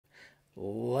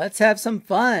Let's have some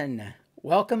fun.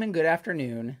 Welcome and good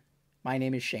afternoon. My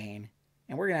name is Shane,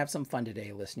 and we're going to have some fun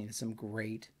today listening to some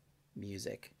great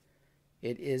music.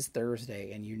 It is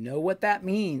Thursday, and you know what that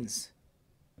means.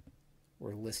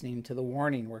 We're listening to The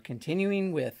Warning. We're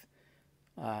continuing with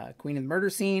Queen of the Murder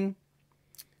Scene.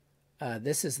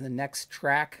 This is the next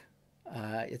track.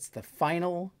 It's the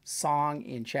final song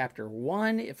in Chapter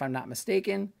 1, if I'm not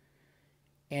mistaken,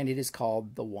 and it is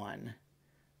called The One.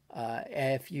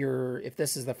 If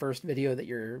this is the first video that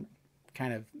you're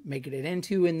kind of making it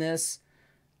into in this,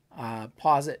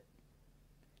 pause it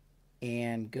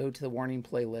and go to the Warning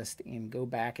playlist and go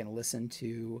back and listen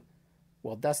to,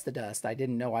 well, Dust to Dust. I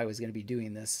didn't know I was going to be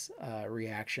doing this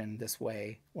reaction this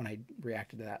way when I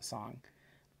reacted to that song,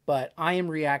 but I am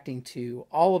reacting to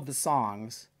all of the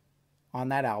songs on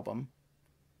that album,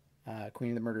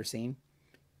 Queen of the Murder Scene,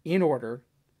 in order.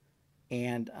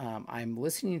 And I'm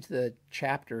listening to the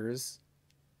chapters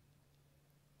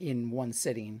in one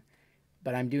sitting,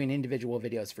 but I'm doing individual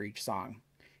videos for each song.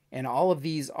 And all of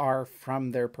these are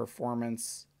from their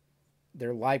performance,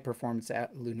 their live performance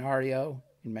at Lunario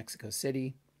in Mexico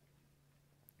City.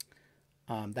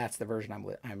 That's the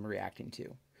version I'm reacting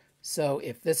to. So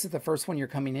if this is the first one you're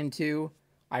coming into,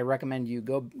 I recommend you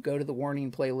go to the Warning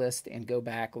playlist and go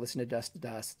back, listen to Dust to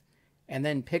Dust, and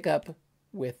then pick up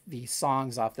with the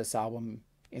songs off this album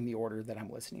in the order that I'm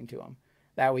listening to them.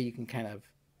 That way you can kind of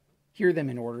hear them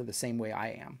in order the same way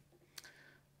I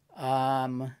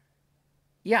am.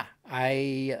 Yeah,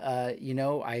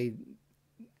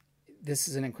 this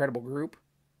is an incredible group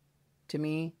to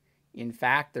me. In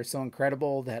fact, they're so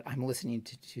incredible that I'm listening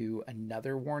to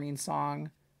another Warning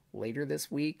song later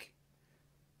this week.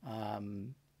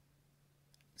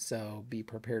 So be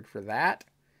prepared for that.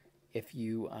 If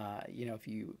you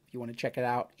want to check it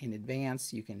out in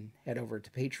advance, you can head over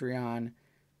to Patreon,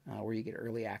 where you get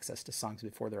early access to songs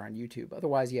before they're on YouTube.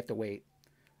 Otherwise, you have to wait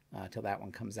till that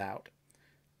one comes out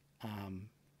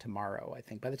tomorrow, I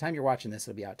think. By the time you're watching this,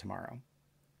 it'll be out tomorrow.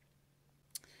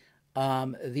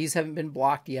 These haven't been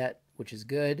blocked yet, which is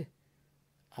good.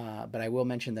 But I will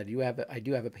mention that I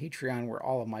do have a Patreon where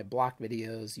all of my blocked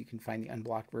videos, you can find the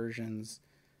unblocked versions.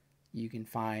 You can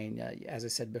find, as I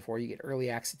said before, you get early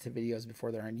access to videos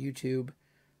before they're on YouTube.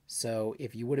 So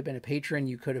if you would have been a patron,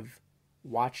 you could have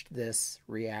watched this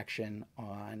reaction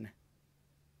on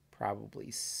probably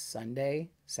Saturday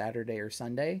or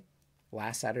Sunday,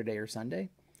 last Saturday or Sunday,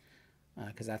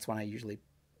 because that's when I usually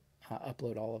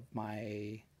upload all of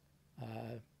my,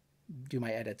 do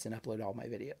my edits and upload all my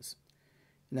videos.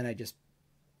 And then I just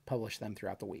publish them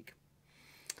throughout the week.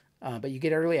 But you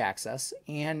get early access,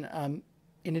 and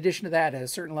in addition to that, at a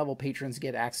certain level, patrons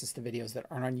get access to videos that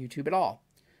aren't on YouTube at all.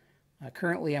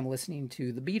 Currently, I'm listening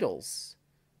to the Beatles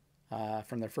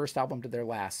from their first album to their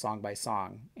last, song by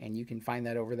song. And you can find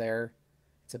that over there.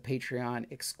 It's a Patreon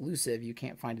exclusive. You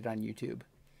can't find it on YouTube.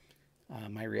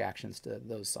 My reactions to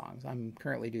those songs. I'm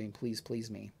currently doing Please Please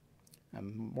Me.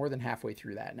 I'm more than halfway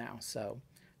through that now. So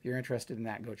if you're interested in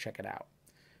that, go check it out.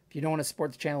 If you don't want to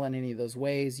support the channel in any of those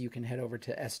ways, you can head over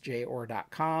to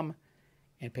sjor.com.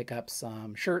 and pick up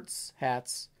some shirts,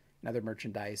 hats, and other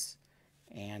merchandise.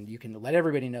 And you can let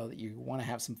everybody know that you want to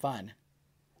have some fun.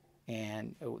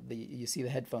 And you see the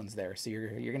headphones there, so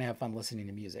you're going to have fun listening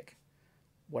to music.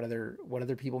 What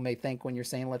other people may think when you're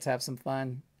saying let's have some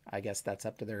fun, I guess that's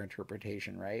up to their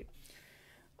interpretation, right?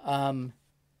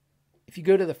 If you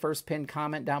go to the first pinned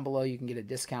comment down below, you can get a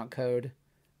discount code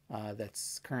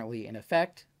that's currently in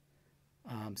effect.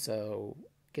 So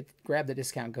grab the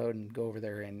discount code and go over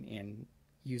there and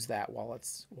use that while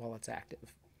it's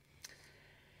active.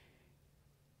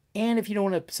 And if you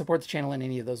don't want to support the channel in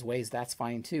any of those ways, that's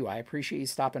fine too. I appreciate you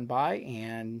stopping by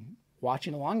and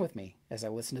watching along with me as I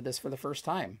listen to this for the first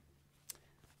time.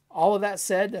 All of that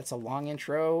said, that's a long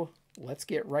intro. Let's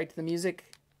get right to the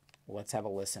music. Let's have a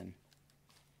listen.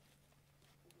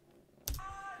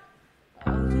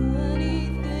 I'll do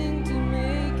anything to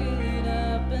make it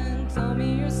happen. Tell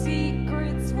me your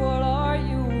secrets, what are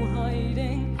you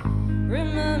hiding?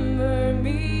 Remember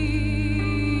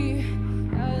me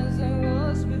as I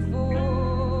was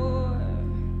before.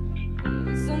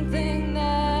 Something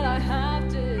that I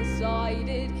have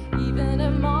decided, even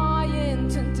if my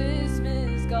intent is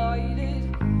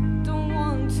misguided. Don't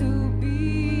want to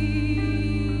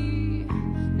be,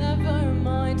 never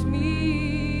mind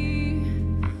me.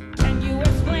 Can you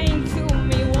explain?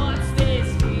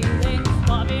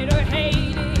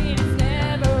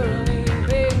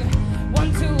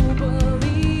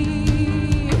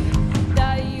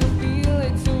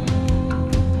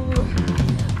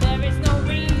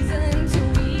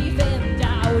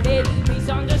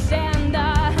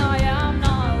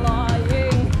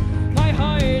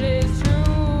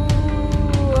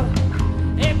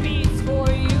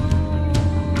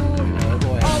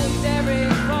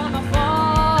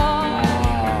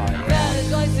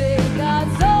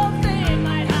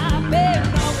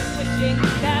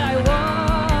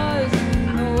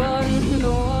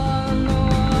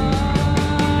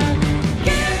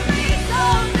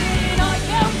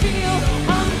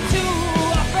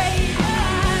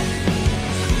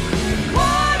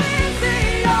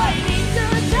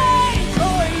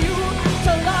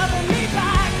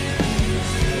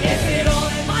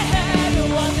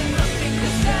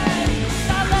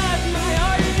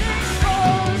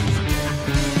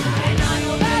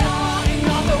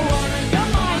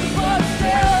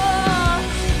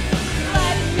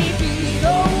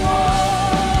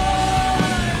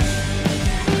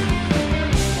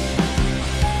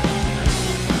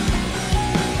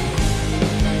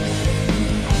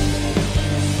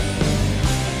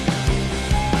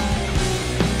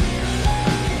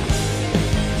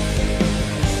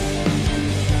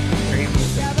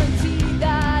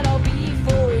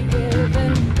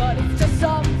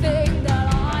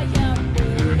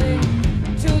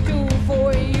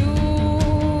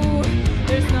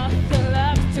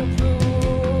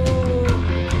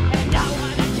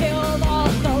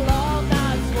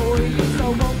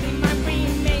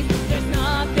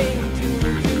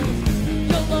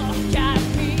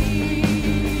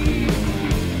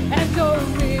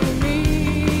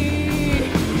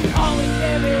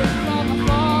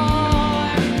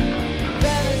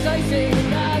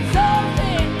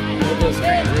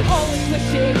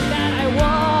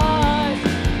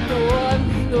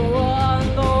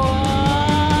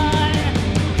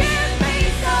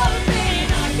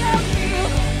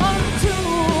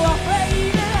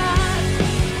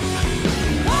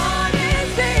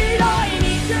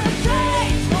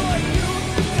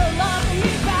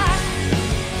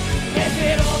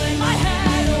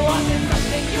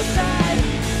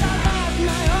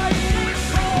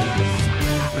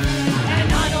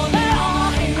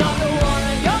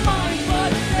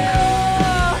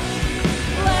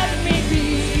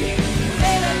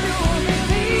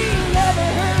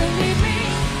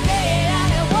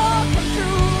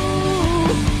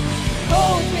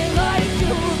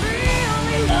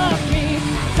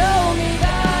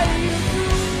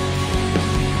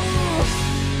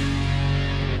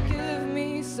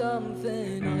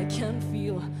 something I can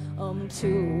feel. I'm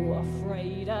too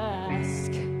afraid to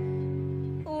ask.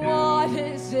 What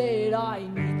is it I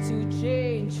need to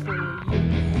change for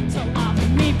you to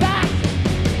love me back?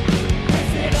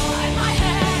 Is it all in my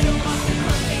head, or am I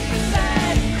hurting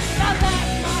instead? Now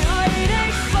that my heart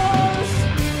exposed,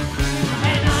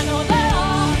 and I know that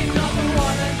I'm not the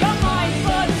one on your mind,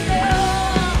 but still,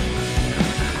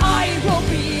 I will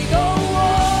be the one.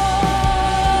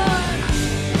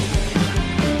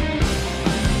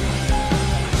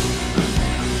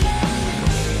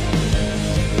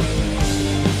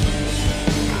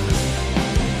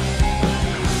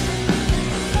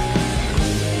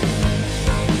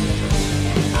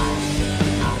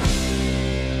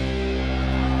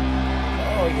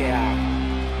 Oh, yeah.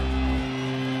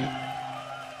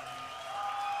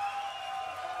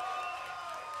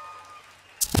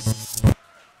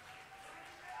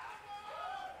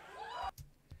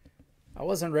 I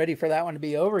wasn't ready for that one to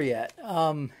be over yet.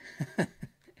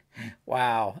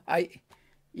 Wow.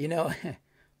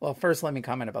 Well, first let me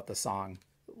comment about the song.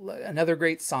 Another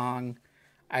great song.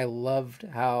 I loved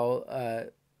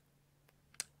how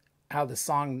the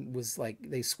song was like,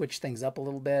 they switched things up a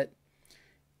little bit,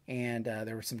 and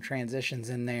there were some transitions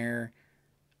in there.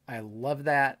 I love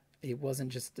that. It wasn't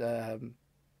just, it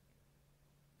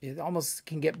almost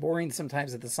can get boring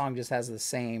sometimes that the song just has the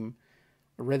same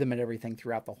rhythm and everything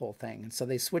throughout the whole thing. And so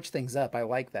they switch things up. I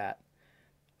like that.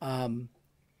 The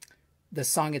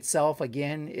song itself,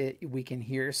 again, we can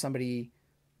hear somebody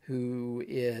who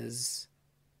is,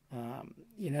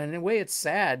 in a way it's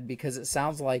sad because it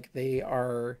sounds like they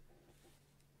are,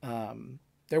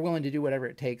 they're willing to do whatever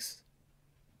it takes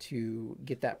to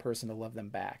get that person to love them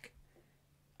back.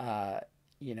 And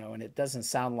it doesn't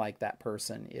sound like that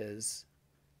person is,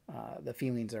 the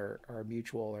feelings are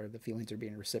mutual, or the feelings are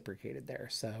being reciprocated there.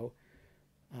 So,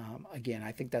 again,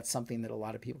 I think that's something that a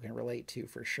lot of people can relate to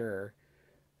for sure.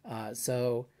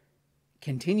 So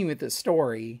continue with the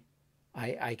story.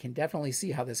 I can definitely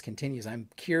see how this continues. I'm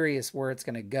curious where it's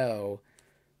going to go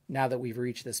now that we've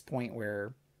reached this point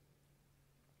where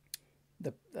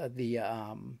the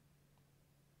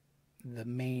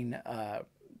main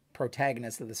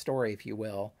protagonist of the story, if you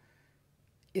will,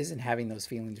 isn't having those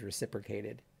feelings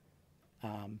reciprocated.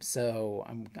 So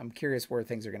I'm curious where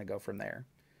things are going to go from there.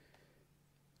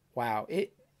 Wow.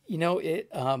 The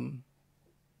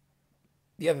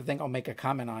other thing I'll make a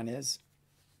comment on is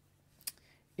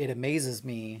it amazes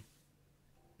me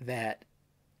that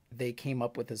they came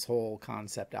up with this whole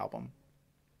concept album,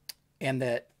 and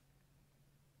that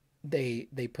they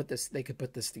could put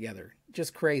this together.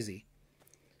 Just crazy.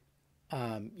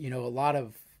 A lot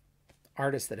of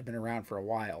artists that have been around for a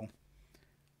while,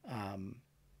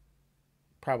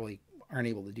 probably aren't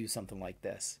able to do something like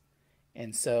this.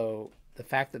 And so the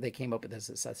fact that they came up with this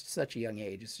at such a young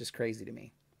age is just crazy to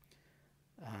me.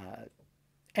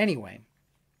 Anyway,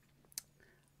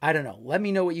 I don't know. Let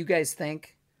me know what you guys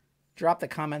think. Drop the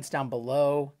comments down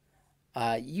below.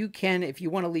 You can, if you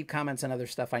want to leave comments on other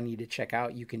stuff I need to check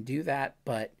out, you can do that.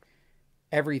 But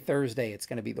every Thursday, it's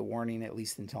going to be the warning, at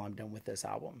least until I'm done with this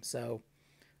album. So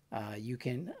you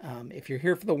can, if you're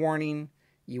here for the warning,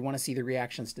 you want to see the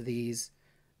reactions to these,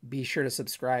 be sure to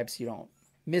subscribe so you don't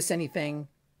miss anything.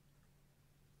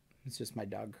 It's just my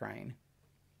dog crying.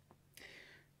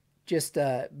 Just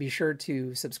be sure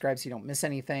to subscribe so you don't miss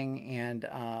anything,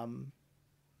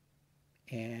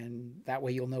 and that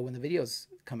way you'll know when the videos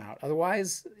come out.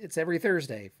 Otherwise, it's every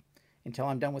Thursday. Until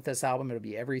I'm done with this album, it'll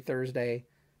be every Thursday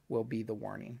will be the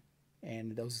warning,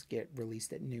 and those get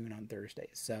released at noon on Thursdays.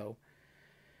 So,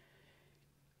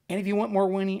 and if you want more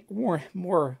warning, more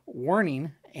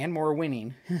warning, more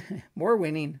warning,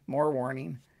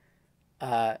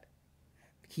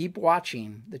 keep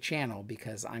watching the channel,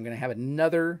 because I'm going to have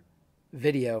another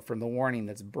video from the warning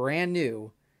that's brand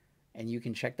new, and you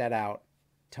can check that out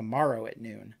tomorrow at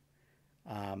noon.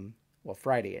 Well,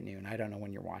 Friday at noon. I don't know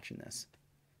when you're watching this.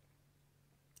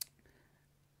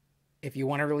 If you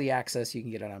want early access, you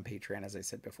can get it on Patreon, as I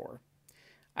said before.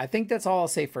 I think that's all I'll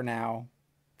say for now.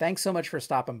 Thanks so much for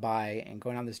stopping by and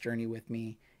going on this journey with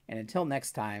me. And until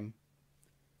next time,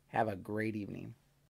 have a great evening.